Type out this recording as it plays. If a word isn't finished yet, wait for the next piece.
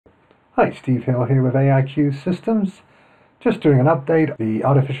Hi, Steve Hill here with AIQ Systems. Just doing an update, the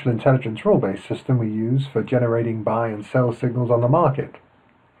artificial intelligence rule-based system we use for generating buy and sell signals on the market.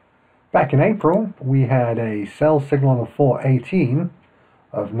 Back in April, we had a sell signal on the 418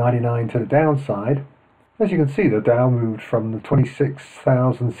 of 99 to the downside. As you can see, the Dow moved from the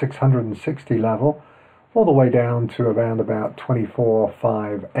 26,660 level all the way down to around about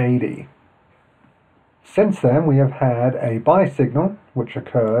 24,580. Since then, we have had a buy signal which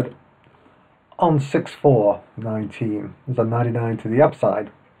occurred on 6/4/19. There's a 99 to the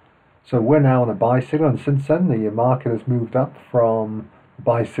upside. So we're now on a buy signal, and since then the market has moved up from the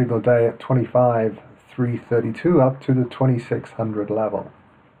buy signal day at 25,332 up to the 2600 level.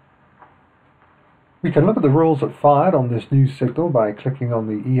 We can look at the rules that fired on this new signal by clicking on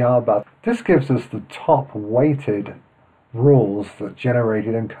the ER button. This gives us the top weighted rules that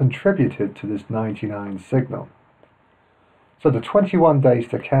generated and contributed to this 99 signal. So the 21-day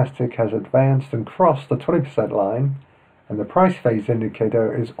stochastic has advanced and crossed the 20% line, and the price phase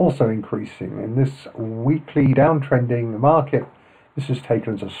indicator is also increasing. In this weekly downtrending market, this is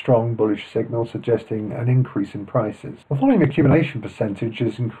taken as a strong bullish signal suggesting an increase in prices. The volume accumulation percentage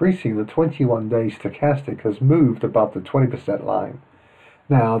is increasing. The 21-day stochastic has moved above the 20% line.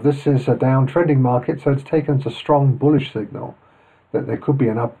 Now, this is a downtrending market, so it's taken as a strong bullish signal that there could be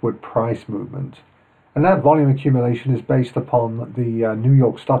an upward price movement. And that volume accumulation is based upon the New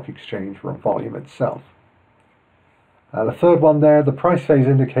York Stock Exchange volume itself. The third one there, the price phase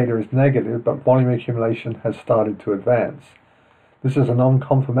indicator is negative, but volume accumulation has started to advance. This is a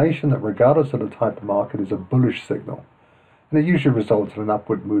non-confirmation that regardless of the type of market is a bullish signal. And it usually results in an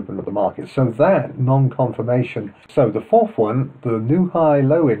upward movement of the market. So that non-confirmation. So the fourth one, the new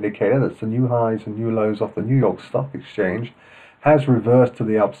high-low indicator, that's the new highs and new lows off the New York Stock Exchange, has reversed to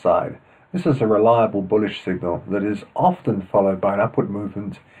the upside. This is a reliable bullish signal that is often followed by an upward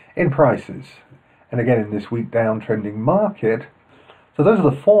movement in prices. And again, in this weak downtrending market. So those are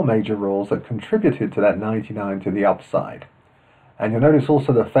the four major rules that contributed to that 99 to the upside. And you'll notice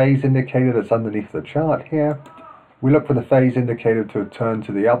also the phase indicator that's underneath the chart here. We look for the phase indicator to turn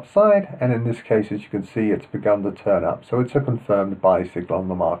to the upside, and in this case, as you can see, it's begun to turn up. So it's a confirmed buy signal on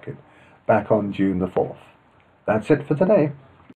the market back on June the 4th. That's it for today.